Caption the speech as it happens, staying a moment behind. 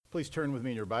Please turn with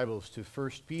me in your Bibles to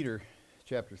 1 Peter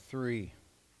chapter 3.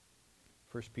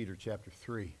 1 Peter chapter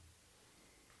 3.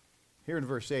 Here in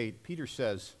verse 8, Peter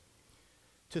says,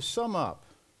 "To sum up,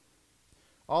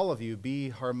 all of you be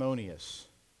harmonious,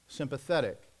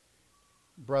 sympathetic,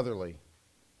 brotherly,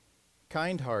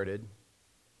 kind-hearted,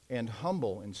 and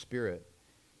humble in spirit,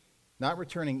 not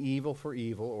returning evil for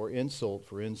evil or insult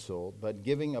for insult, but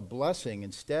giving a blessing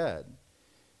instead.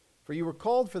 For you were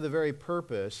called for the very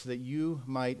purpose that you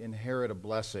might inherit a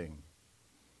blessing.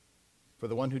 For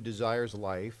the one who desires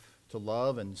life, to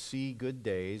love and see good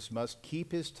days, must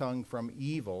keep his tongue from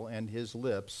evil and his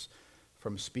lips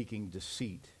from speaking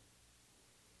deceit.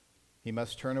 He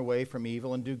must turn away from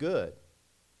evil and do good.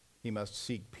 He must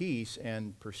seek peace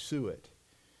and pursue it.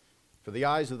 For the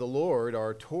eyes of the Lord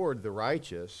are toward the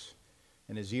righteous,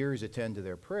 and his ears attend to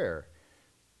their prayer.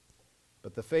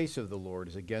 But the face of the Lord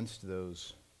is against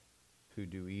those who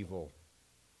do evil."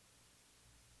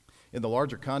 In the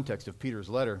larger context of Peter's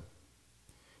letter,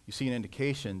 you see an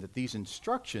indication that these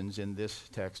instructions in this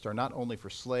text are not only for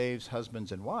slaves,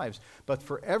 husbands, and wives, but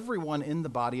for everyone in the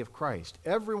body of Christ,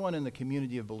 everyone in the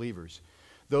community of believers,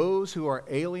 those who are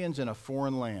aliens in a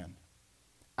foreign land,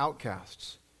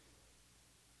 outcasts,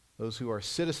 those who are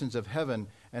citizens of heaven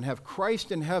and have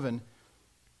Christ in heaven.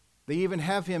 They even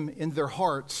have him in their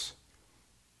hearts,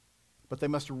 but they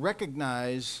must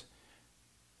recognize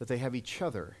that they have each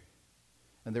other.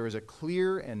 And there is a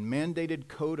clear and mandated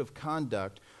code of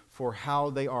conduct for how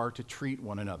they are to treat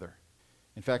one another.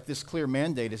 In fact, this clear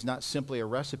mandate is not simply a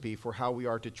recipe for how we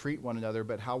are to treat one another,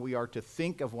 but how we are to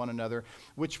think of one another,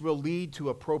 which will lead to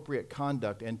appropriate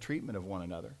conduct and treatment of one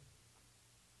another.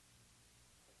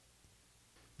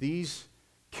 These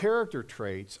character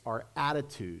traits are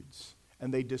attitudes,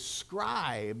 and they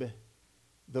describe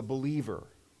the believer.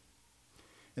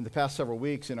 In the past several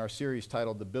weeks in our series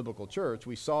titled The Biblical Church,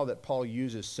 we saw that Paul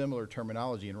uses similar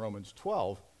terminology in Romans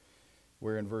 12,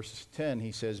 where in verse 10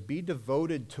 he says, "Be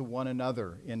devoted to one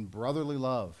another in brotherly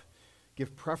love.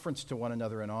 Give preference to one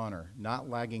another in honor, not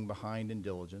lagging behind in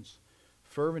diligence,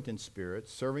 fervent in spirit,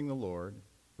 serving the Lord,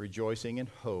 rejoicing in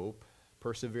hope,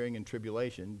 persevering in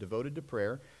tribulation, devoted to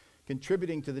prayer,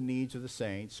 contributing to the needs of the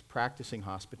saints, practicing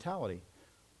hospitality.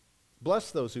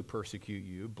 Bless those who persecute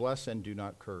you, bless and do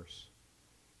not curse.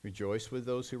 Rejoice with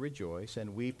those who rejoice,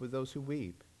 and weep with those who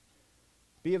weep.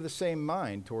 Be of the same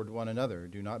mind toward one another.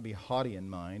 Do not be haughty in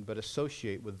mind, but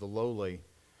associate with the lowly.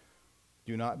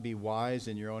 Do not be wise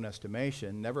in your own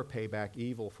estimation. Never pay back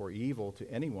evil for evil to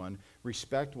anyone.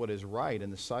 Respect what is right in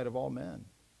the sight of all men."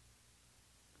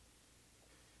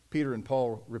 Peter and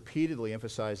Paul repeatedly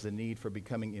emphasize the need for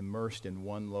becoming immersed in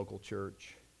one local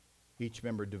church, each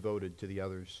member devoted to the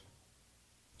others.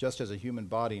 Just as a human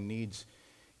body needs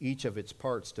each of its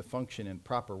parts to function in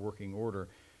proper working order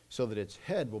so that its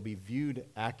head will be viewed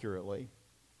accurately,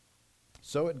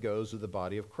 so it goes with the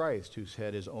body of Christ, whose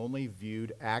head is only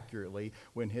viewed accurately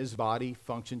when his body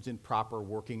functions in proper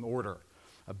working order.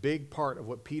 A big part of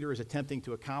what Peter is attempting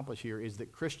to accomplish here is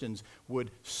that Christians would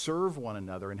serve one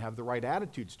another and have the right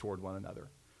attitudes toward one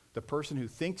another. The person who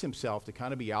thinks himself to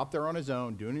kind of be out there on his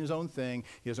own, doing his own thing,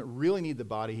 he doesn't really need the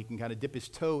body. He can kind of dip his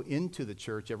toe into the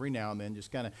church every now and then,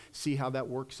 just kind of see how that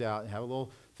works out, and have a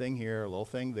little thing here, a little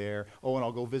thing there. Oh, and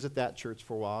I'll go visit that church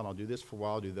for a while, and I'll do this for a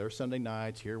while, I'll do their Sunday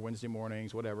nights, here Wednesday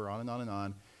mornings, whatever, on and on and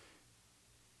on.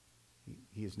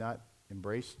 He has not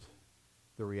embraced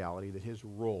the reality that his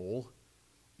role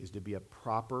is to be a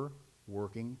proper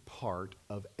working part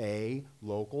of a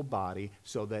local body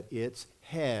so that its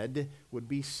head would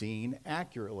be seen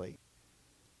accurately.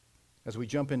 As we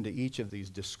jump into each of these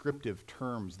descriptive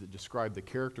terms that describe the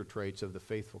character traits of the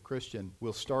faithful Christian,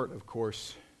 we'll start, of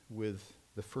course, with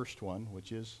the first one,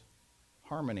 which is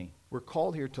harmony. We're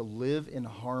called here to live in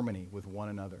harmony with one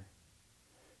another.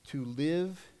 To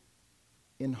live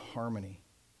in harmony.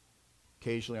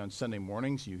 Occasionally on Sunday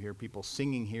mornings, you hear people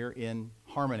singing here in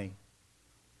harmony.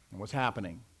 And what's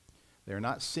happening? They're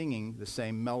not singing the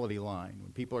same melody line.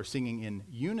 When people are singing in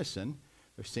unison,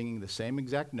 they're singing the same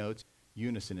exact notes.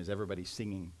 Unison is everybody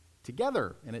singing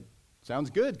together. And it sounds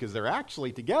good because they're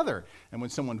actually together. And when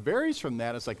someone varies from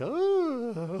that, it's like,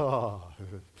 oh,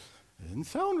 it didn't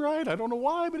sound right. I don't know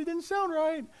why, but it didn't sound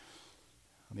right.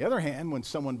 On the other hand, when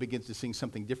someone begins to sing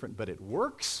something different, but it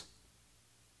works,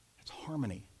 it's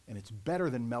harmony. And it's better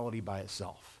than melody by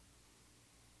itself.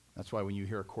 That's why when you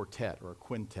hear a quartet or a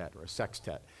quintet or a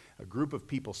sextet, a group of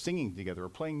people singing together or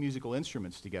playing musical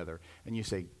instruments together, and you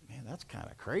say, man, that's kind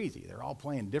of crazy. They're all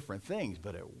playing different things,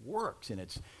 but it works, and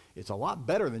it's a lot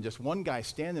better than just one guy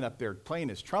standing up there playing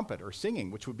his trumpet or singing,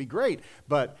 which would be great.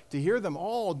 But to hear them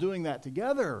all doing that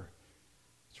together,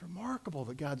 It's remarkable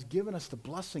that God's given us the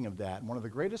blessing of that. And one of the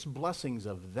greatest blessings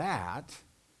of that,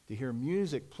 to hear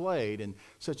music played in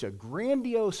such a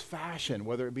grandiose fashion,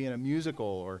 whether it be in a musical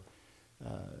or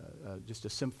just a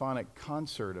symphonic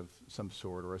concert of some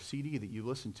sort or a CD that you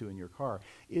listen to in your car,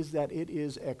 is that it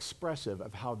is expressive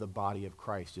of how the body of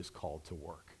Christ is called to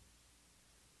work.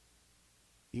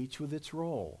 Each with its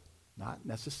role. Not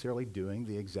necessarily doing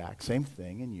the exact same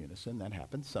thing in unison. That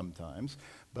happens sometimes.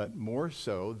 But more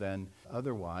so than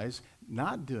otherwise,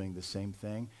 not doing the same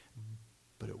thing,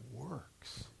 but it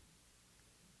works.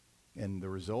 And the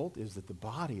result is that the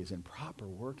body is in proper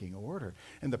working order.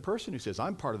 And the person who says,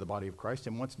 I'm part of the body of Christ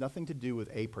and wants nothing to do with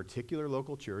a particular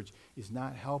local church is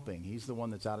not helping. He's the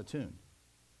one that's out of tune.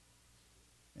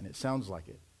 And it sounds like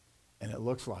it. And it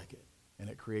looks like it. And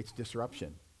it creates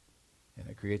disruption. And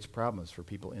it creates problems for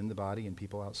people in the body and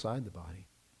people outside the body.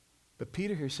 But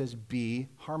Peter here says, be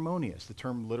harmonious. The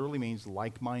term literally means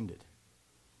like-minded.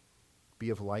 Be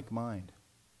of like mind.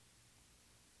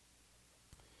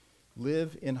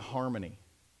 Live in harmony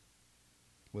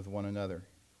with one another.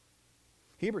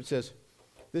 Hebrew says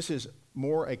this is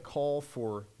more a call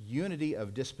for unity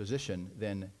of disposition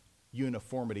than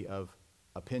uniformity of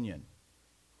opinion.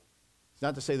 It's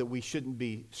not to say that we shouldn't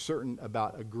be certain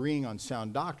about agreeing on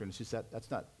sound doctrine. It's just that's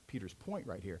not Peter's point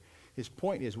right here. His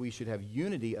point is we should have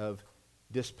unity of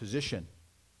disposition.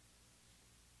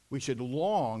 We should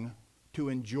long to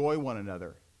enjoy one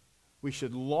another. We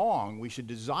should long, we should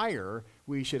desire,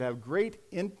 we should have great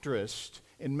interest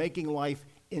in making life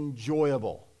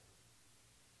enjoyable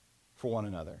for one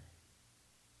another.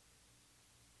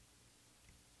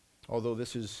 Although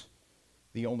this is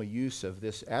the only use of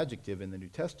this adjective in the New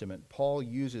Testament, Paul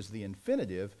uses the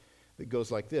infinitive that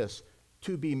goes like this,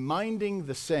 to be minding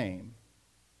the same,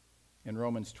 in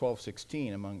Romans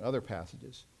 12:16, among other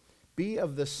passages. Be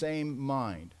of the same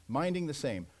mind, minding the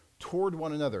same, toward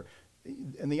one another.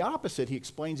 And the opposite he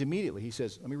explains immediately. He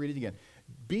says, let me read it again.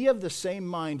 Be of the same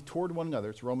mind toward one another.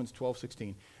 It's Romans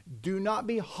 12:16. Do not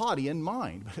be haughty in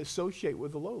mind, but associate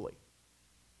with the lowly.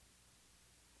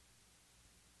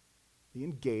 Be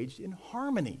engaged in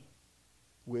harmony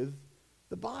with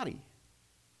the body,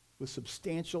 with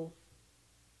substantial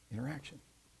interaction.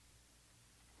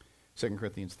 2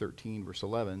 Corinthians 13, verse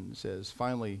 11 says,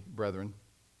 finally, brethren,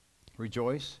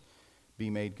 rejoice, be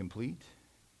made complete,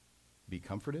 be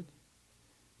comforted,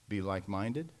 be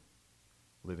like-minded,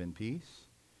 live in peace,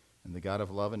 and the God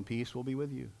of love and peace will be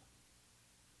with you.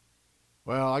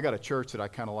 Well, I got a church that I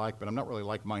kind of like, but I'm not really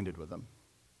like-minded with them.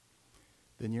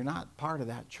 Then you're not part of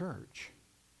that church.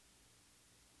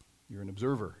 You're an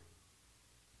observer.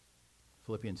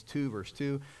 Philippians 2, verse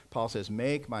 2, Paul says,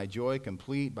 make my joy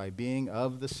complete by being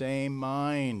of the same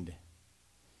mind,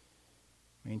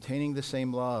 maintaining the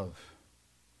same love,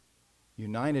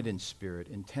 united in spirit,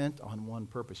 intent on one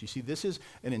purpose. You see, this is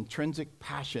an intrinsic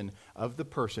passion of the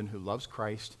person who loves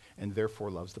Christ and therefore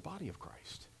loves the body of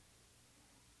Christ.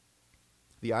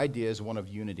 The idea is one of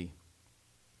unity.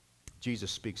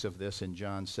 Jesus speaks of this in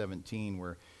John 17,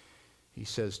 where he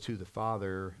says to the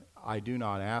Father, I do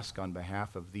not ask on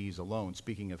behalf of these alone.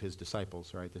 Speaking of his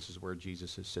disciples, right? This is where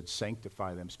Jesus has said,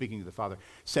 sanctify them. Speaking to the Father,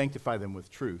 sanctify them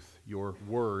with truth. Your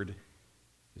word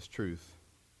is truth.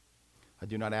 I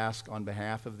do not ask on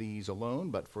behalf of these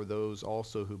alone, but for those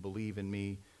also who believe in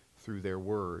me through their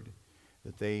word,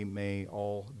 that they may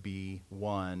all be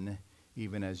one,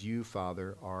 even as you,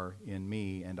 Father, are in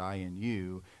me and I in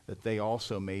you, that they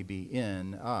also may be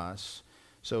in us,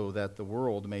 so that the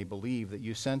world may believe that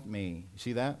you sent me. You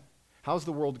see that? How's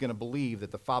the world going to believe that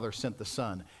the Father sent the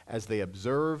Son? As they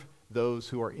observe those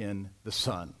who are in the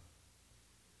Son.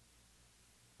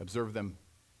 Observe them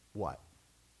what?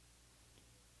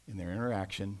 In their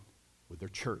interaction with their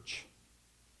church.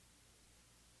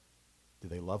 Do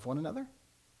they love one another? Do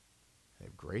they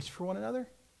have grace for one another?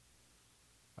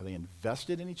 Are they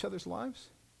invested in each other's lives?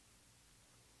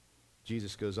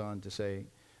 Jesus goes on to say,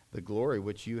 the glory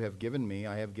which you have given me,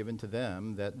 I have given to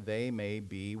them, that they may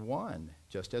be one,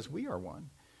 just as we are one.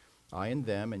 I and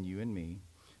them, and you and me,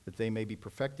 that they may be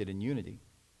perfected in unity,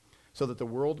 so that the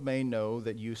world may know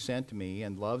that you sent me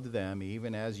and loved them,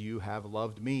 even as you have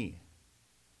loved me.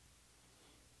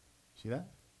 See that?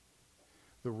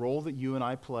 The role that you and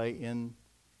I play in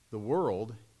the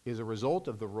world is a result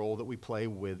of the role that we play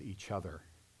with each other.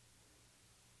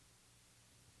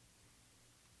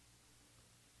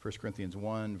 1 Corinthians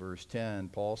 1, verse 10,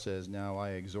 Paul says, now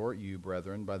I exhort you,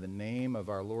 brethren, by the name of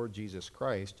our Lord Jesus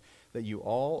Christ, that you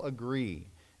all agree,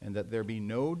 and that there be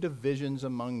no divisions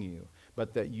among you,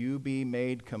 but that you be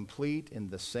made complete in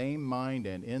the same mind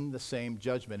and in the same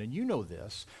judgment. And you know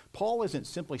this. Paul isn't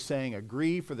simply saying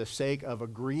agree for the sake of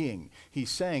agreeing. He's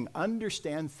saying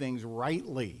understand things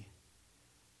rightly.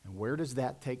 And where does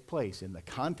that take place? In the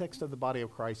context of the body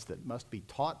of Christ that must be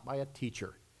taught by a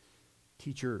teacher.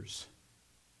 Teachers.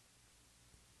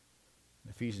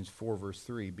 In Ephesians 4, verse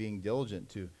 3, being diligent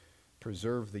to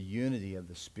preserve the unity of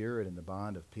the Spirit and the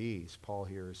bond of peace. Paul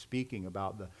here is speaking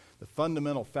about the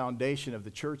fundamental foundation of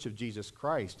the church of Jesus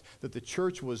Christ, that the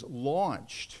church was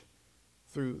launched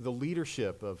through the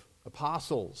leadership of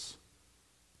apostles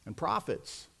and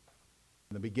prophets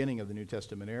in the beginning of the New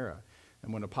Testament era.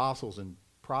 And when apostles and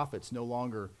prophets no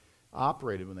longer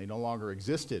operated, when they no longer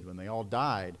existed, when they all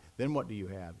died, then what do you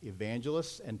have?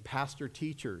 Evangelists and pastor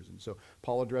teachers. And so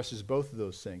Paul addresses both of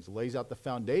those things, lays out the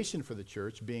foundation for the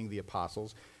church, being the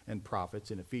apostles and prophets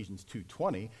in Ephesians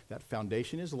 2:20. That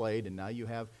foundation is laid, and now you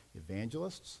have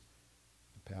evangelists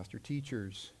and pastor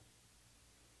teachers.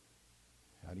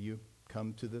 How do you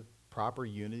come to the proper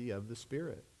unity of the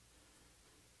Spirit?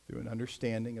 Through an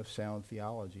understanding of sound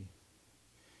theology.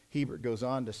 Hebert goes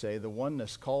on to say the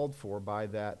oneness called for by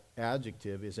that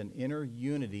adjective is an inner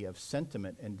unity of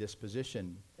sentiment and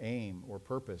disposition, aim, or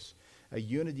purpose, a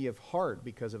unity of heart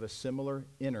because of a similar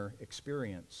inner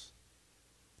experience.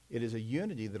 It is a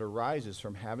unity that arises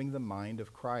from having the mind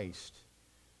of Christ.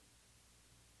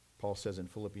 Paul says in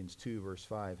Philippians 2, verse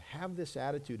 5, have this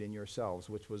attitude in yourselves,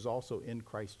 which was also in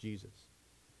Christ Jesus.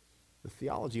 The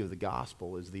theology of the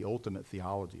gospel is the ultimate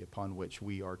theology upon which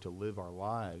we are to live our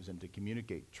lives and to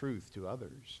communicate truth to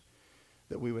others.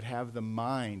 That we would have the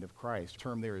mind of Christ. The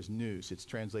term there is nous. It's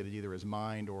translated either as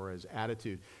mind or as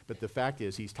attitude. But the fact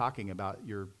is, he's talking about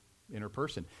your inner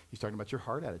person. He's talking about your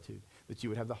heart attitude. That you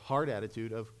would have the heart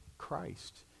attitude of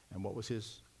Christ. And what was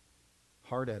his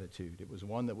heart attitude? It was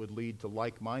one that would lead to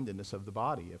like-mindedness of the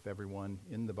body if everyone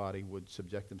in the body would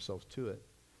subject themselves to it.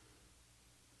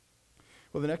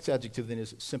 Well, the next adjective then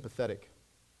is sympathetic.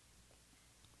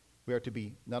 We are to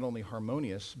be not only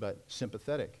harmonious, but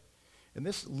sympathetic. And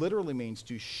this literally means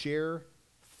to share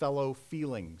fellow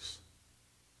feelings.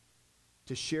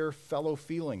 To share fellow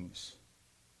feelings.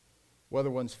 Whether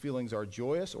one's feelings are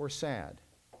joyous or sad,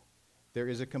 there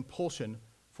is a compulsion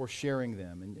for sharing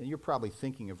them. And you're probably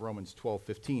thinking of Romans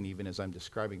 12:15, even as I'm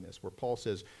describing this, where Paul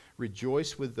says,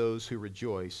 rejoice with those who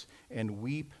rejoice and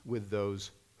weep with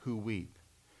those who weep.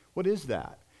 What is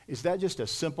that? Is that just a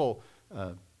simple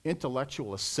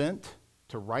intellectual assent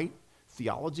to right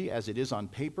theology as it is on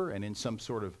paper and in some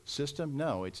sort of system?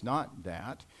 No, it's not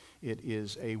that. It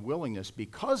is a willingness,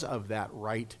 because of that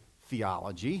right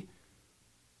theology,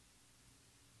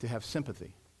 to have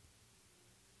sympathy.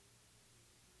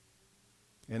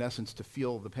 In essence, to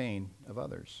feel the pain of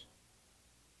others,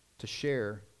 to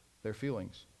share their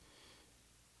feelings.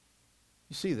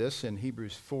 You see this in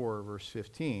Hebrews 4, verse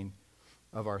 15,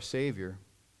 of our Savior,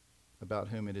 about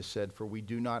whom it is said, for we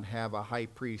do not have a high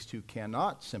priest who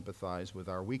cannot sympathize with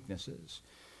our weaknesses,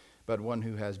 but one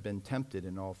who has been tempted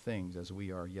in all things as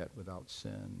we are, yet without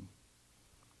sin.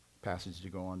 Passage to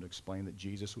go on to explain that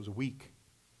Jesus was weak.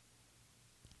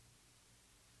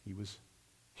 He was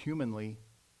humanly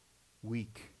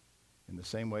weak in the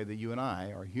same way that you and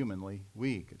I are humanly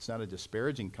weak. It's not a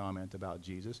disparaging comment about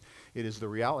Jesus. It is the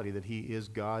reality that he is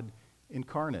God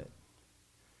incarnate.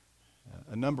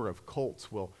 A number of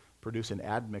cults will produce an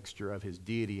admixture of his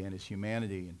deity and his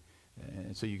humanity,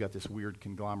 and so you got this weird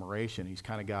conglomeration. He's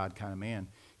kind of God, kind of man.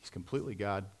 He's completely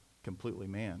God, completely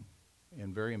man.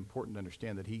 And very important to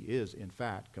understand that he is, in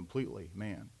fact, completely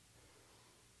man,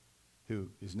 who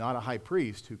is not a high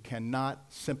priest, who cannot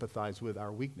sympathize with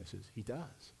our weaknesses. He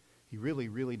does. He really,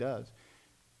 really does.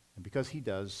 And because he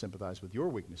does sympathize with your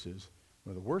weaknesses,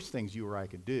 one of the worst things you or I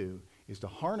could do is to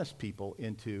harness people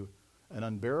into an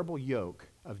unbearable yoke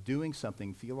of doing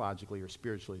something theologically or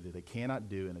spiritually that they cannot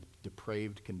do in a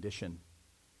depraved condition,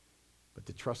 but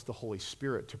to trust the Holy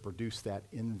Spirit to produce that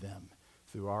in them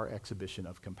through our exhibition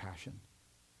of compassion.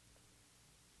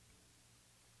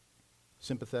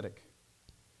 Sympathetic.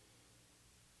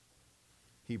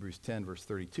 Hebrews 10, verse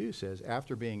 32 says,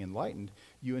 after being enlightened,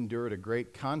 you endured a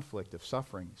great conflict of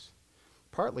sufferings,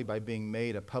 partly by being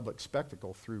made a public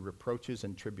spectacle through reproaches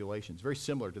and tribulations, very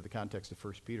similar to the context of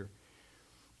 1 Peter.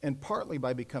 And partly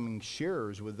by becoming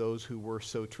sharers with those who were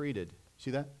so treated. See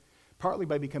that? Partly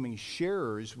by becoming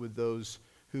sharers with those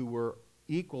who were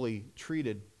equally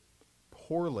treated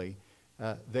poorly.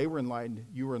 They were enlightened,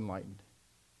 you were enlightened.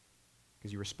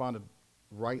 Because you responded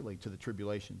rightly to the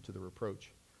tribulation, to the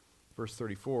reproach. Verse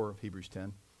 34 of Hebrews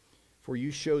 10. For you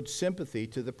showed sympathy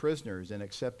to the prisoners and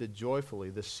accepted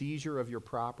joyfully the seizure of your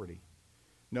property,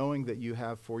 knowing that you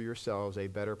have for yourselves a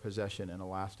better possession and a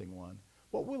lasting one.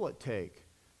 What will it take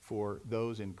for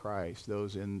those in Christ,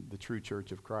 those in the true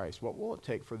church of Christ? What will it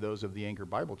take for those of the Anchor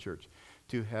Bible Church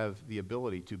to have the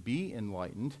ability to be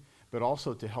enlightened, but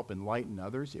also to help enlighten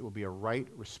others? It will be a right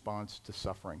response to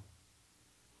suffering.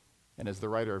 And as the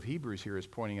writer of Hebrews here is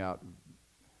pointing out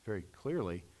very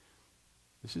clearly,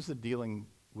 this is the dealing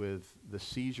with the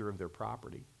seizure of their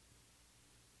property.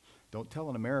 Don't tell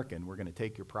an American we're going to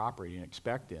take your property and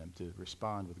expect them to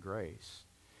respond with grace,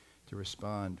 to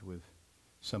respond with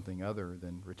something other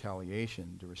than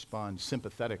retaliation, to respond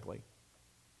sympathetically.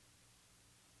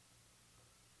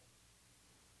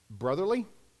 Brotherly,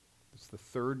 that's the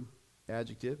third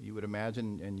adjective. You would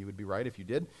imagine, and you would be right if you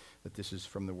did, that this is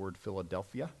from the word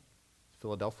Philadelphia,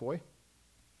 Philadelphoi.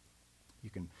 You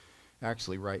can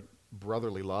actually write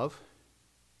brotherly love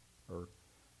or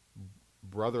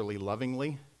brotherly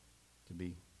lovingly to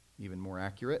be even more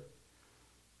accurate.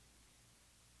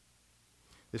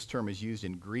 This term is used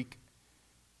in Greek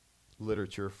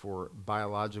literature for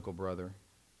biological brother.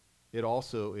 It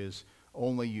also is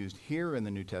only used here in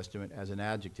the New Testament as an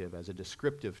adjective, as a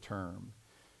descriptive term.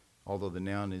 Although the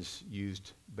noun is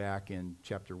used back in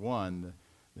chapter 1,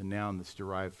 the noun that's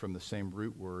derived from the same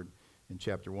root word in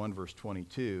chapter 1, verse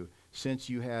 22, since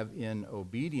you have in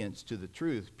obedience to the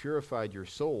truth purified your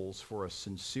souls for a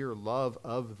sincere love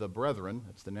of the brethren,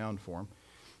 that's the noun form,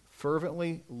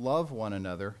 fervently love one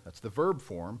another, that's the verb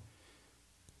form,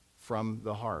 from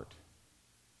the heart.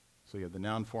 So you have the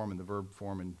noun form and the verb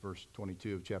form in verse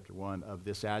 22 of chapter 1 of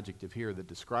this adjective here that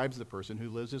describes the person who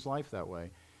lives his life that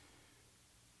way.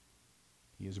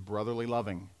 He is brotherly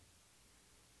loving.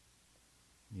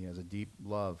 He has a deep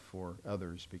love for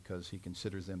others because he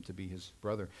considers them to be his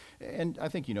brother. And I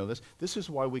think you know this. This is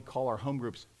why we call our home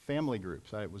groups family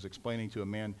groups. I was explaining to a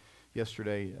man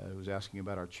yesterday who was asking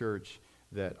about our church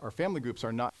that our family groups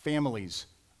are not families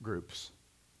groups.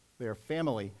 They are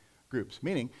family groups,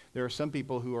 meaning there are some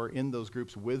people who are in those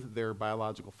groups with their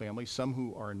biological family, some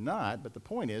who are not, but the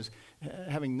point is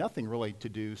having nothing really to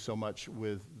do so much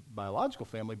with biological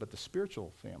family, but the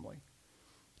spiritual family.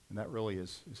 And that really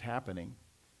is happening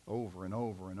over and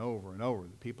over and over and over.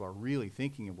 The people are really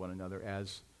thinking of one another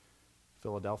as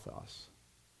Philadelphos,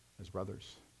 as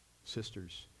brothers,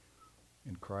 sisters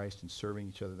in Christ, and serving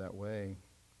each other that way.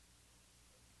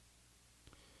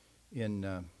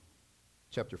 In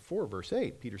chapter 4, verse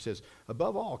 8, Peter says,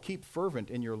 above all, keep fervent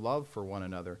in your love for one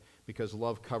another, because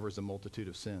love covers a multitude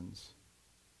of sins.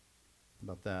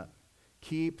 How about that?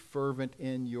 Keep fervent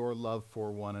in your love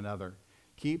for one another.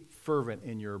 Keep fervent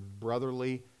in your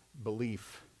brotherly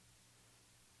belief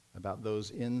about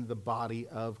those in the body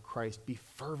of Christ. Be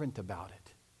fervent about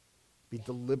it. Be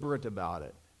deliberate about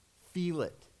it. Feel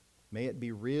it. May it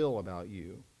be real about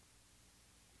you.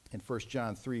 In 1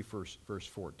 John 3, verse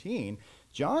 14,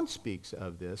 John speaks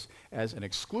of this as an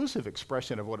exclusive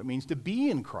expression of what it means to be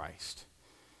in Christ.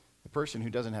 The person who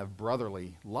doesn't have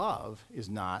brotherly love is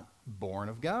not born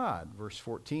of God. Verse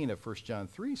 14 of 1 John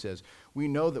 3 says, we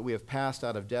know that we have passed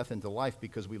out of death into life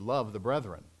because we love the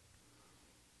brethren.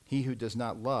 He who does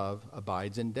not love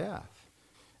abides in death.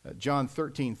 John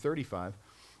 13:35,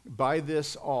 by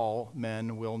this all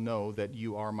men will know that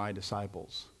you are my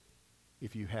disciples,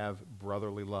 if you have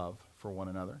brotherly love for one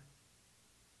another.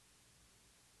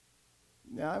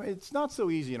 Now, it's not so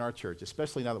easy in our church,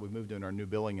 especially now that we've moved into our new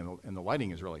building and the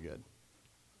lighting is really good.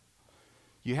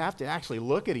 You have to actually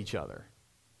look at each other.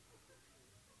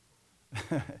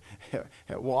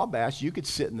 At Wabash, you could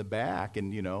sit in the back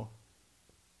and,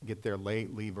 get there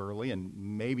late, leave early, and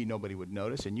maybe nobody would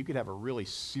notice, and you could have a really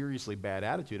seriously bad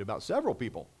attitude about several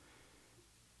people.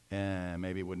 And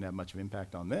maybe it wouldn't have much of an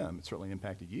impact on them. It certainly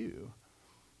impacted you.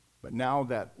 But now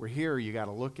that we're here, you got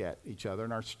to look at each other,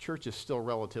 and our church is still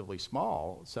relatively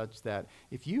small, such that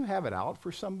if you have it out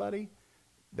for somebody,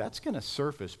 that's going to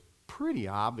surface pretty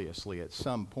obviously at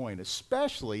some point,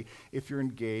 especially if you're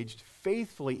engaged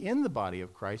faithfully in the body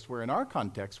of Christ, where in our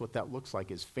context, what that looks like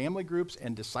is family groups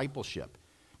and discipleship.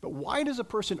 But why does a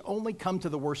person only come to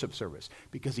the worship service?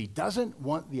 Because he doesn't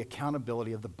want the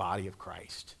accountability of the body of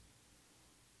Christ.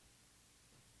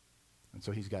 And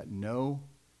so he's got no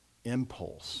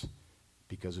impulse,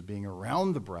 because of being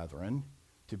around the brethren,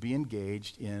 to be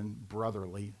engaged in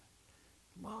brotherly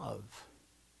love.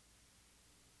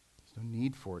 There's no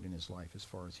need for it in his life as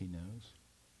far as he knows.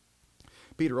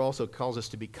 Peter also calls us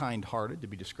to be kind-hearted, to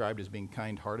be described as being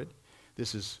kind-hearted.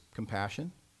 This is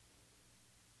compassion,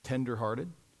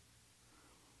 tender-hearted.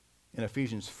 In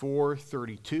Ephesians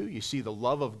 4:32, you see the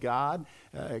love of God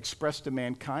expressed to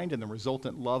mankind and the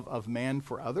resultant love of man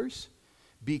for others.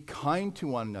 Be kind to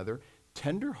one another,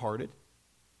 tender-hearted,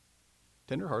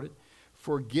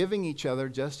 forgiving each other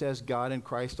just as God in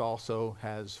Christ also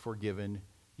has forgiven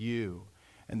you.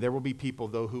 And there will be people,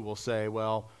 though, who will say,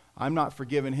 well, I'm not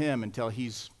forgiving him until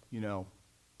he's,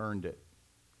 earned it.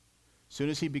 As soon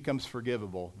as he becomes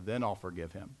forgivable, then I'll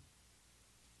forgive him.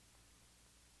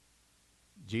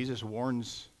 Jesus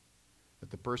warns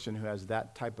that the person who has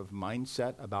that type of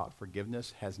mindset about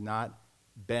forgiveness has not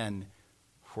been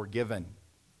forgiven.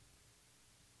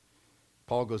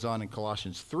 Paul goes on in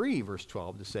Colossians 3, verse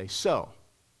 12, to say, so,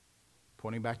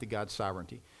 pointing back to God's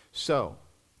sovereignty, so,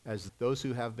 as those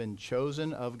who have been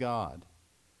chosen of God,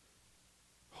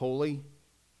 holy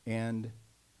and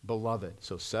beloved,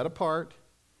 so set apart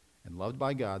and loved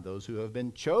by God, those who have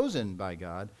been chosen by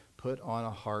God, put on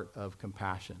a heart of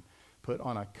compassion, put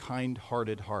on a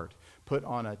kind-hearted heart, put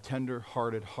on a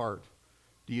tender-hearted heart.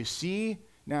 Do you see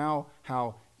now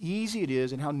how easy it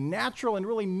is and how natural and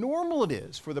really normal it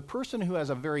is for the person who has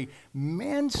a very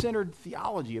man-centered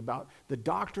theology about the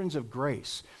doctrines of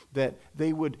grace, that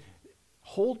they would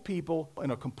hold people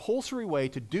in a compulsory way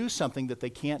to do something that they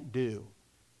can't do?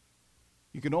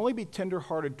 You can only be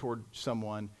tender-hearted toward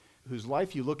someone whose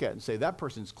life you look at and say, that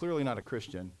person's clearly not a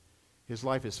Christian. His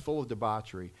life is full of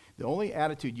debauchery. The only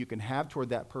attitude you can have toward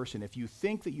that person, if you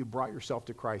think that you brought yourself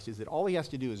to Christ, is that all he has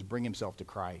to do is bring himself to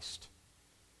Christ.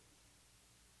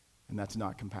 And that's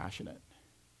not compassionate.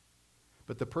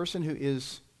 But the person who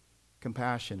is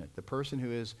compassionate, the person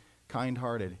who is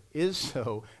kind-hearted, is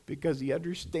so because he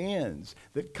understands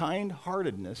that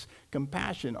kind-heartedness,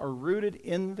 compassion are rooted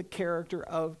in the character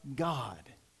of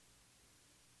God.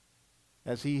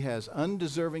 As he has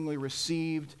undeservingly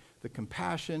received the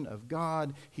compassion of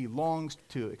God, he longs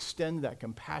to extend that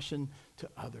compassion to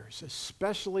others,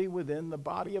 especially within the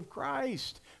body of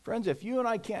Christ. Friends, if you and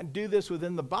I can't do this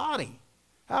within the body,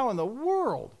 how in the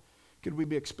world could we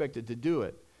be expected to do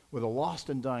it with a lost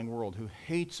and dying world who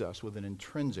hates us with an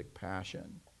intrinsic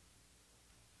passion?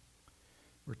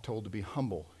 We're told to be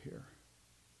humble here.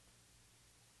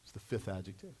 It's the fifth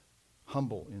adjective.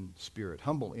 Humble in spirit,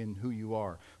 humble in who you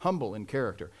are, humble in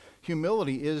character.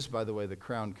 Humility is, by the way, the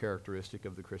crown characteristic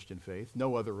of the Christian faith.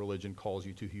 No other religion calls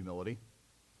you to humility.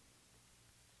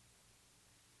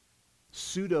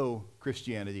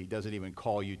 Pseudo-Christianity doesn't even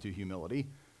call you to humility.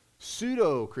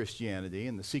 Pseudo-Christianity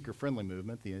and the seeker-friendly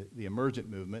movement, the emergent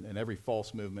movement, and every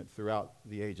false movement throughout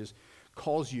the ages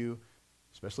calls you,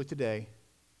 especially today,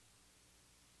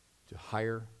 to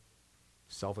higher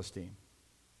self-esteem.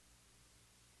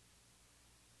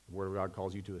 The Word of God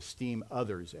calls you to esteem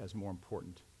others as more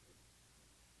important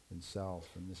than self,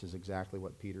 and this is exactly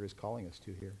what Peter is calling us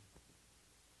to here.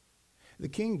 The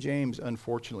King James,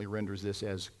 unfortunately, renders this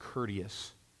as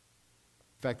courteous.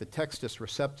 In fact, the Textus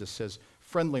Receptus says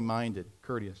friendly-minded,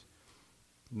 courteous.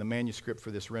 And the manuscript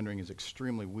for this rendering is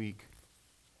extremely weak.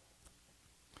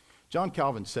 John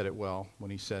Calvin said it well when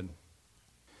he said,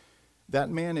 "That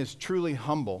man is truly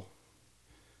humble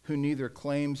who neither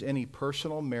claims any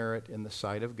personal merit in the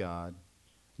sight of God,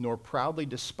 nor proudly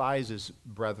despises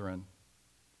brethren,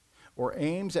 or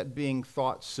aims at being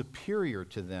thought superior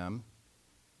to them,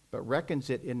 but reckons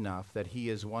it enough that he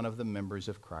is one of the members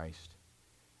of Christ,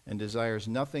 and desires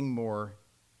nothing more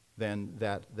than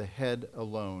that the head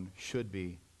alone should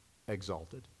be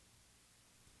exalted."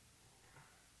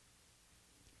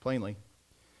 Plainly,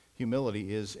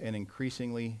 humility is an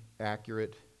increasingly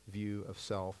accurate view of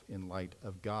self in light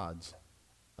of God's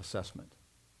assessment.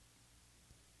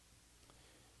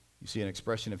 You see an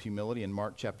expression of humility in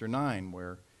Mark chapter 9,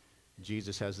 where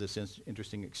Jesus has this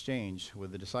interesting exchange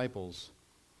with the disciples.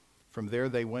 From there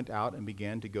they went out and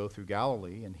began to go through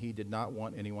Galilee, and he did not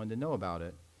want anyone to know about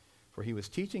it. For he was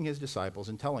teaching his disciples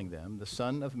and telling them, "The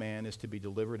Son of Man is to be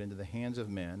delivered into the hands of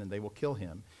men, and they will kill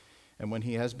him. And when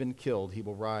he has been killed, he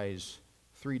will rise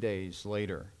 3 days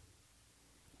later."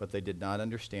 But they did not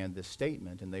understand this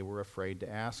statement, and they were afraid to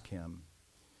ask him.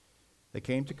 They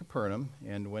came to Capernaum,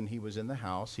 and when he was in the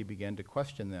house, he began to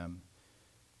question them.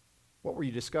 "What were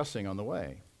you discussing on the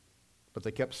way?" But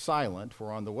they kept silent,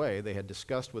 for on the way they had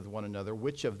discussed with one another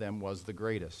which of them was the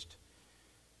greatest.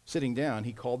 Sitting down,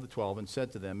 he called the 12 and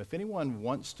said to them, "If anyone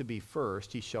wants to be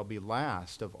first, he shall be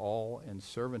last of all and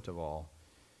servant of all."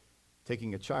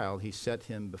 Taking a child, he set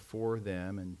him before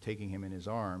them, and taking him in his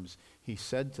arms, he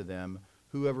said to them,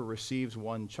 "Whoever receives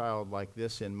one child like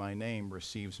this in my name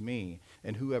receives me,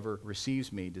 and whoever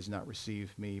receives me does not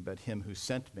receive me, but him who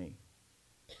sent me."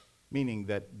 Meaning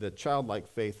that the childlike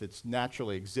faith that's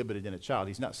naturally exhibited in a child,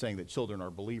 he's not saying that children are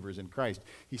believers in Christ.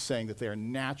 He's saying that they are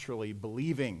naturally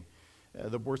believing.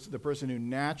 The person who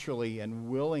naturally and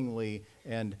willingly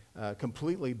and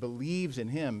completely believes in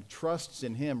him, trusts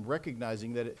in him,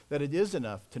 recognizing that it is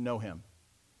enough to know him.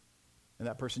 And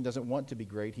that person doesn't want to be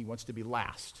great. He wants to be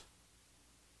last.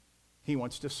 He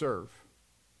wants to serve.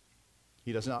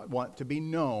 He does not want to be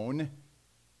known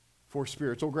for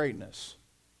spiritual greatness.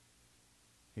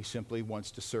 He simply wants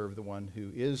to serve the one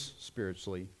who is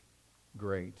spiritually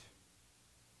great.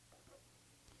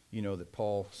 You know that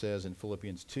Paul says in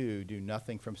Philippians 2, do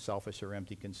nothing from selfish or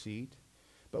empty conceit,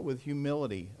 but with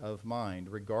humility of mind,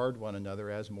 regard one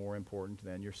another as more important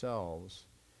than yourselves.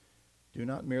 Do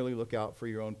not merely look out for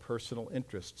your own personal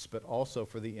interests, but also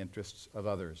for the interests of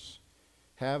others.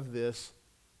 Have this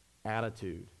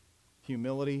attitude.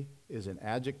 Humility is an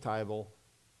adjectival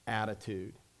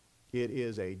attitude. It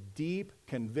is a deep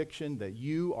conviction that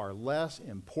you are less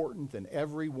important than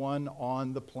everyone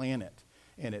on the planet.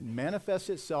 And it manifests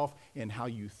itself in how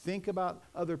you think about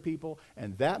other people,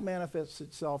 and that manifests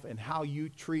itself in how you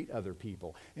treat other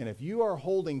people. And if you are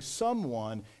holding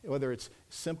someone, whether it's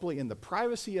simply in the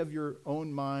privacy of your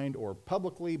own mind or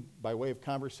publicly by way of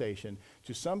conversation,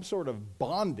 to some sort of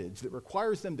bondage that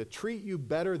requires them to treat you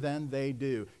better than they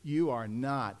do, you are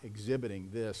not exhibiting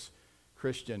this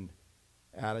Christian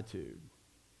attitude.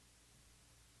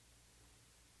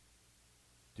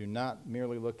 Do not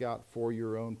merely look out for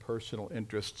your own personal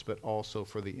interests, but also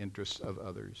for the interests of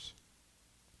others.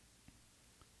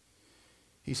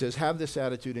 He says, have this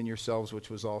attitude in yourselves, which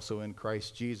was also in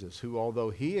Christ Jesus, who,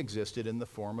 although he existed in the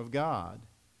form of God,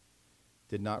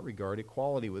 did not regard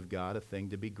equality with God a thing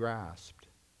to be grasped,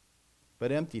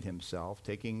 but emptied himself,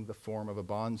 taking the form of a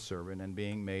bondservant and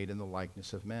being made in the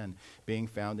likeness of men. Being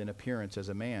found in appearance as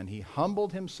a man, he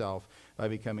humbled himself by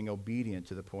becoming obedient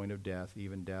to the point of death,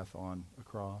 even death on a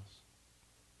cross.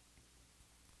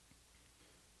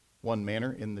 One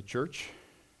manner in the church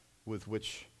with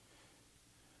which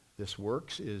this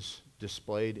works is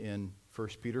displayed in 1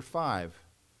 Peter 5,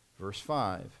 verse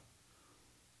 5.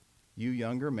 You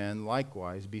younger men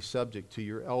likewise be subject to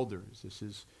your elders. This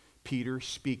is Peter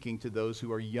speaking to those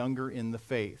who are younger in the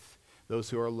faith,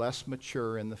 those who are less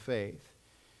mature in the faith.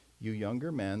 You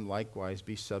younger men likewise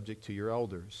be subject to your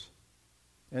elders.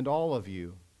 And all of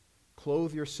you,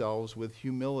 clothe yourselves with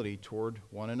humility toward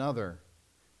one another.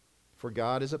 For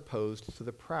God is opposed to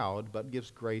the proud, but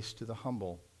gives grace to the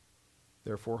humble.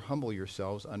 Therefore humble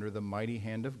yourselves under the mighty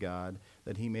hand of God,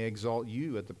 that he may exalt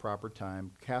you at the proper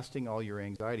time, casting all your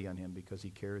anxiety on him because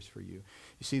he cares for you.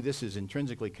 You see, this is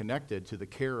intrinsically connected to the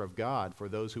care of God for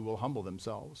those who will humble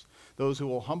themselves. Those who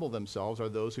will humble themselves are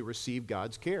those who receive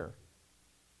God's care.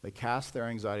 They cast their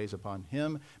anxieties upon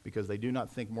him because they do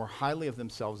not think more highly of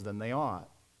themselves than they ought.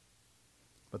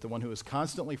 But the one who is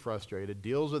constantly frustrated,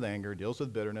 deals with anger, deals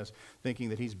with bitterness, thinking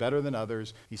that he's better than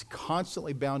others. He's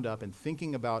constantly bound up in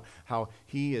thinking about how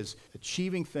he is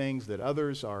achieving things that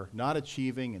others are not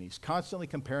achieving, and he's constantly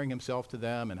comparing himself to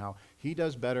them and how he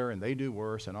does better and they do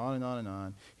worse, and on and on and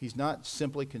on. He's not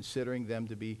simply considering them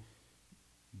to be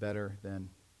better than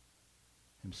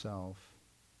himself.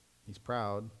 He's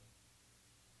proud,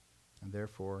 and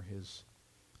therefore his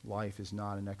life is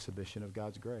not an exhibition of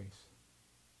God's grace.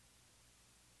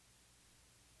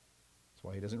 That's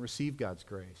why he doesn't receive God's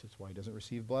grace. That's why he doesn't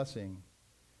receive blessing.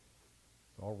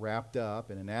 It's all wrapped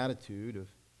up in an attitude of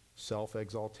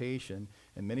self-exaltation,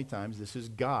 and many times this is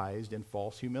guised in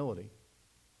false humility.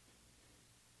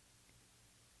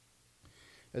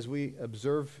 As we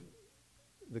observe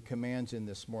the commands in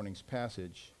this morning's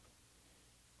passage,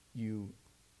 you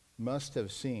must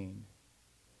have seen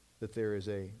that there is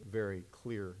a very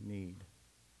clear need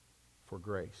for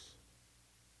grace,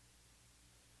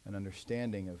 an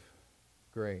understanding of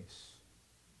grace.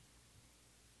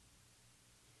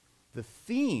 The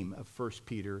theme of 1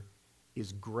 Peter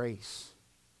is grace.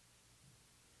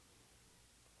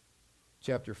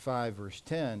 Chapter 5, verse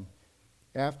 10,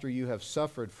 after you have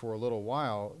suffered for a little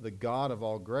while, the God of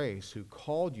all grace, who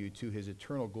called you to his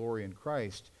eternal glory in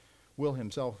Christ, will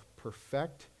himself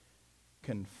perfect,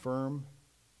 confirm,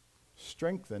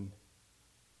 strengthen,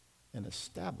 and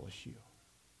establish you.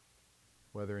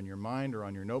 Whether in your mind or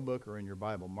on your notebook or in your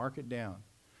Bible, mark it down.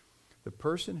 The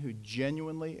person who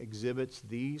genuinely exhibits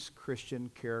these Christian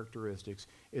characteristics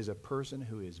is a person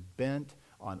who is bent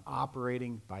on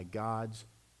operating by God's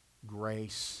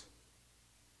grace.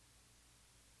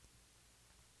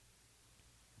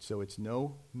 So it's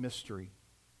no mystery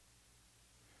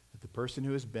that the person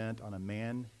who is bent on a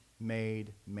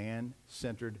man-made,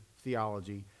 man-centered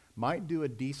theology might do a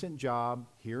decent job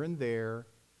here and there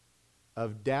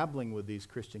of dabbling with these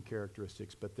Christian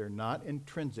characteristics, but they're not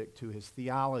intrinsic to his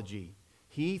theology.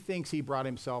 He thinks he brought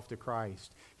himself to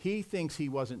Christ. He thinks he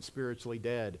wasn't spiritually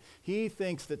dead. He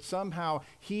thinks that somehow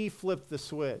he flipped the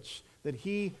switch, that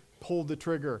he pulled the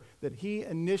trigger, that he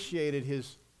initiated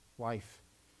his life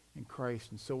in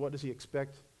Christ. And so what does he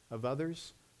expect of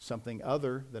others something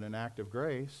other than an act of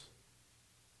grace.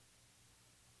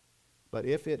 But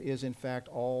if it is in fact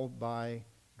all by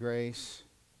grace,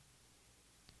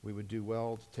 we would do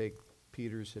well to take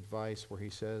Peter's advice where he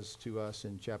says to us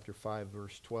in chapter 5,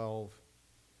 verse 12,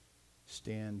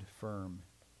 stand firm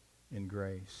in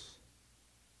grace.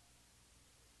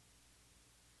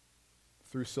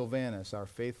 Through Silvanus, our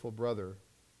faithful brother,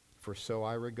 for so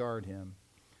I regard him,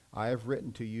 I have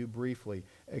written to you briefly,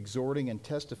 exhorting and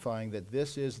testifying that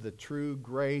this is the true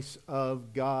grace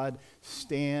of God.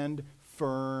 Stand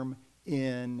firm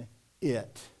in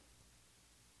it.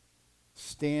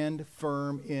 Stand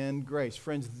firm in grace.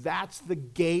 Friends, that's the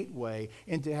gateway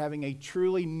into having a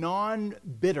truly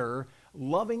non-bitter,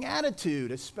 loving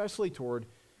attitude, especially toward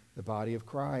the body of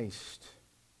Christ.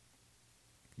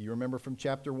 You remember from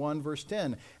chapter 1, verse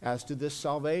 10, as to this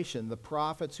salvation, the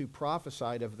prophets who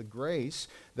prophesied of the grace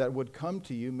that would come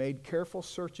to you made careful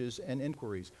searches and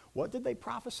inquiries. What did they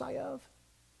prophesy of?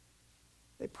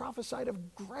 They prophesied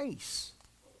of grace.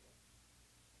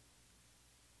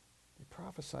 They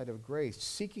prophesied of grace,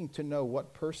 seeking to know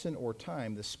what person or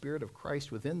time the Spirit of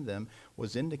Christ within them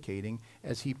was indicating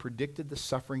as he predicted the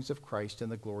sufferings of Christ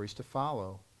and the glories to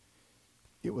follow.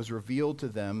 It was revealed to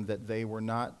them that they were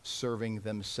not serving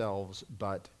themselves,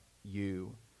 but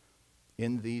you,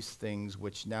 in these things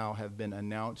which now have been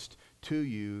announced to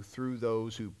you through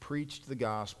those who preached the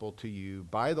gospel to you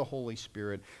by the Holy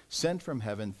Spirit, sent from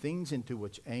heaven, things into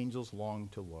which angels long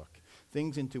to look,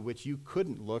 things into which you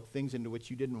couldn't look, things into which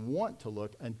you didn't want to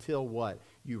look until what?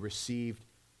 You received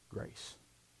grace.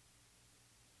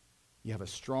 You have a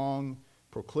strong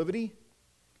proclivity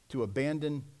to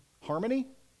abandon harmony.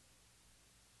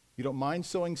 You don't mind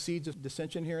sowing seeds of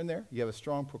dissension here and there. You have a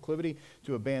strong proclivity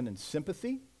to abandon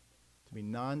sympathy, to be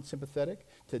non-sympathetic,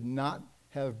 to not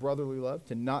have brotherly love,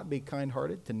 to not be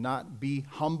kind-hearted, to not be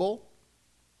humble.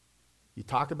 You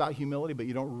talk about humility, but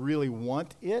you don't really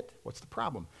want it. What's the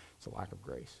problem? It's a lack of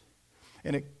grace.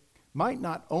 And it might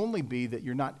not only be that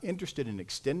you're not interested in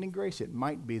extending grace, it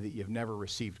might be that you've never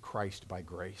received Christ by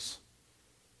grace.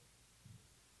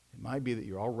 It might be that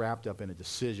you're all wrapped up in a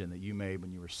decision that you made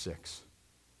when you were 6.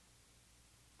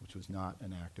 Which was not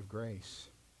an act of grace.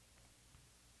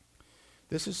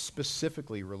 This is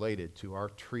specifically related to our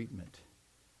treatment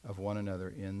of one another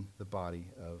in the body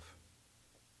of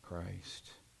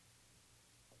Christ.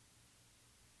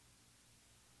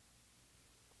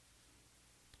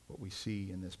 What we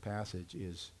see in this passage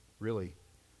is really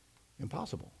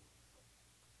impossible.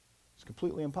 It's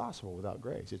completely impossible without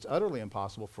grace. It's utterly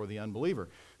impossible for the unbeliever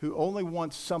who only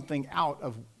wants something out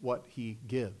of what he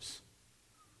gives.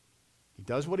 He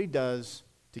does what he does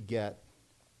to get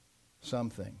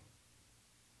something.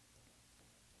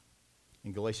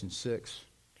 In Galatians 6,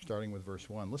 starting with verse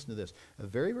 1, listen to this. A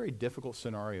very, very difficult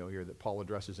scenario here that Paul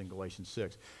addresses in Galatians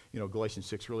 6. You know, Galatians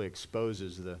 6 really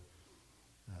exposes the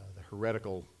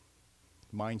heretical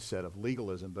mindset of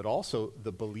legalism, but also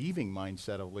the believing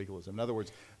mindset of legalism. In other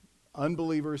words,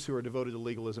 unbelievers who are devoted to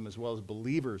legalism as well as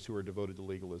believers who are devoted to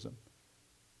legalism.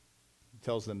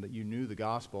 Tells them that you knew the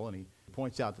gospel, and he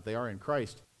points out that they are in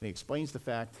Christ. And he explains the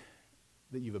fact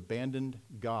that you've abandoned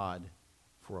God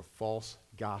for a false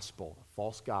gospel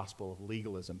of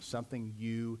legalism, something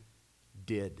you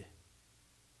did.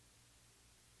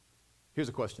 Here's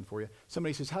a question for you.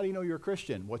 Somebody says, how do you know you're a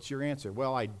Christian? What's your answer?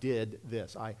 Well, I did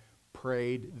this. I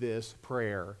prayed this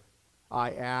prayer.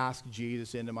 I asked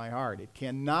Jesus into my heart. It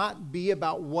cannot be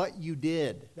about what you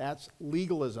did. That's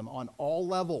legalism on all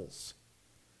levels.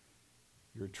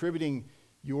 You're attributing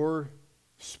your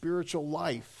spiritual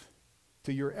life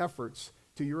to your efforts,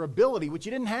 to your ability, which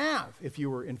you didn't have if you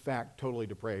were, in fact, totally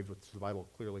depraved, which the Bible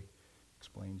clearly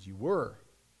explains you were.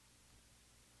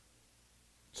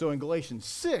 So in Galatians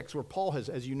 6, where Paul has,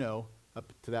 as you know,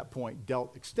 up to that point,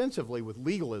 dealt extensively with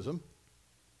legalism,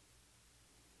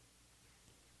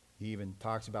 he even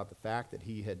talks about the fact that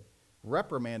he had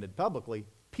reprimanded publicly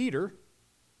Peter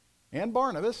and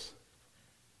Barnabas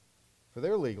for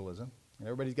their legalism. And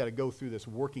everybody's got to go through this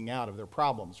working out of their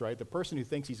problems, right? The person who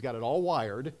thinks he's got it all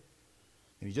wired,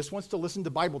 and he just wants to listen to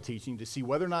Bible teaching to see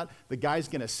whether or not the guy's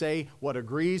going to say what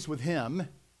agrees with him,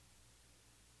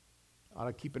 ought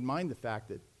to keep in mind the fact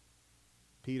that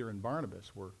Peter and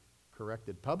Barnabas were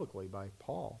corrected publicly by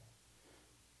Paul.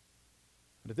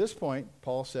 But at this point,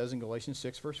 Paul says in Galatians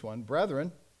 6, verse 1,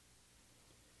 brethren,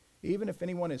 even if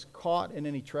anyone is caught in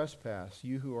any trespass,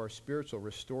 you who are spiritual,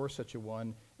 restore such a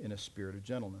one in a spirit of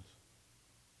gentleness.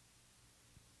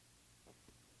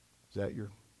 Is that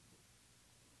your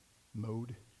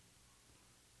mode?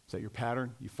 Is that your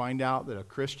pattern? You find out that a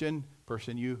Christian,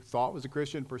 person you thought was a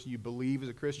Christian, person you believe is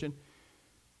a Christian,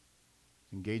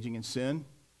 is engaging in sin.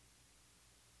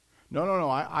 No.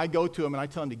 I go to him and I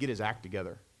tell him to get his act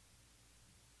together.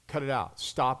 Cut it out.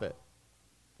 Stop it.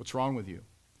 What's wrong with you?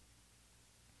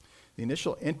 The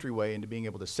initial entryway into being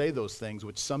able to say those things,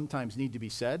 which sometimes need to be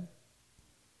said,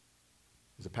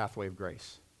 is a pathway of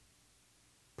grace.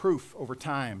 Proof over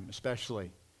time,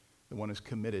 especially, that one is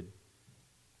committed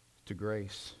to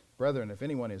grace. Brethren, if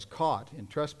anyone is caught in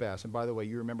trespass, and by the way,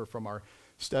 you remember from our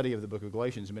study of the book of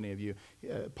Galatians, many of you,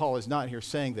 Paul is not here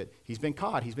saying that he's been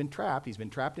caught, he's been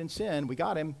trapped in sin, we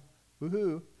got him,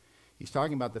 woohoo. He's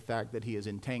talking about the fact that he is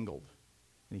entangled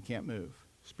and he can't move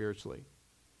spiritually.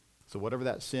 So whatever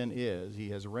that sin is,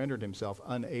 he has rendered himself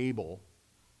unable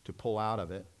to pull out of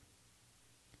it.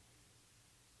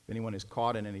 If anyone is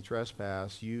caught in any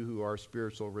trespass, you who are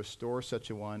spiritual, restore such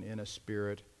a one in a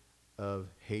spirit of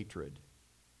hatred.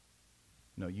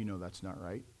 No, you know that's not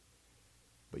right,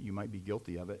 but you might be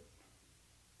guilty of it.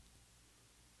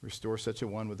 Restore such a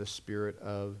one with a spirit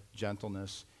of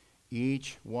gentleness,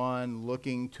 each one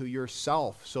looking to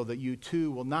yourself so that you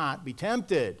too will not be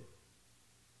tempted.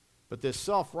 But this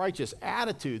self-righteous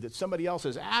attitude that somebody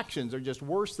else's actions are just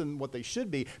worse than what they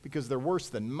should be because they're worse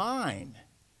than mine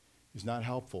is not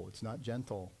helpful. It's not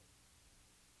gentle.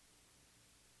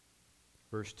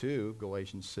 Verse 2,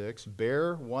 Galatians 6,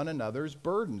 bear one another's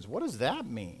burdens. What does that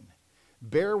mean?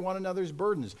 Bear one another's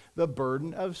burdens. The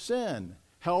burden of sin.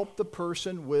 Help the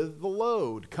person with the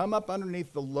load. Come up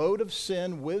underneath the load of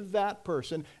sin with that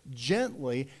person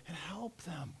gently and help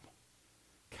them.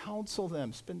 Counsel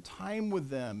them. Spend time with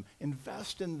them.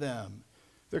 Invest in them.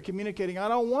 They're communicating, I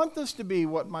don't want this to be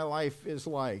what my life is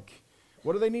like.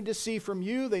 What do they need to see from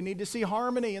you? They need to see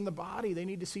harmony in the body. They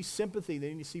need to see sympathy.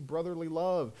 They need to see brotherly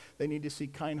love. They need to see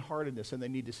kind-heartedness, and they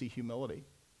need to see humility.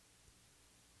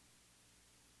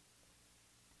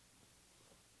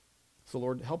 So,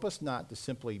 Lord, help us not to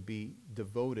simply be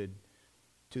devoted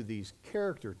to these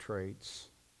character traits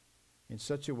in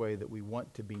such a way that we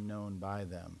want to be known by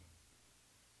them.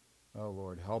 Oh,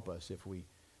 Lord, help us if we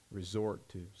resort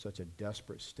to such a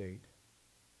desperate state.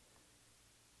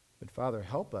 But, Father,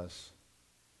 help us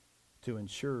to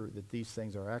ensure that these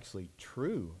things are actually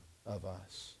true of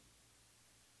us,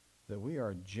 that we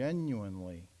are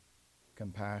genuinely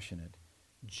compassionate,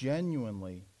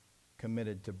 genuinely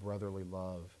committed to brotherly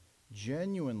love,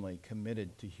 genuinely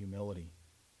committed to humility.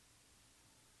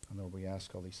 And Lord, we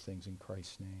ask all these things in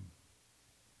Christ's name.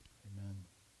 Amen.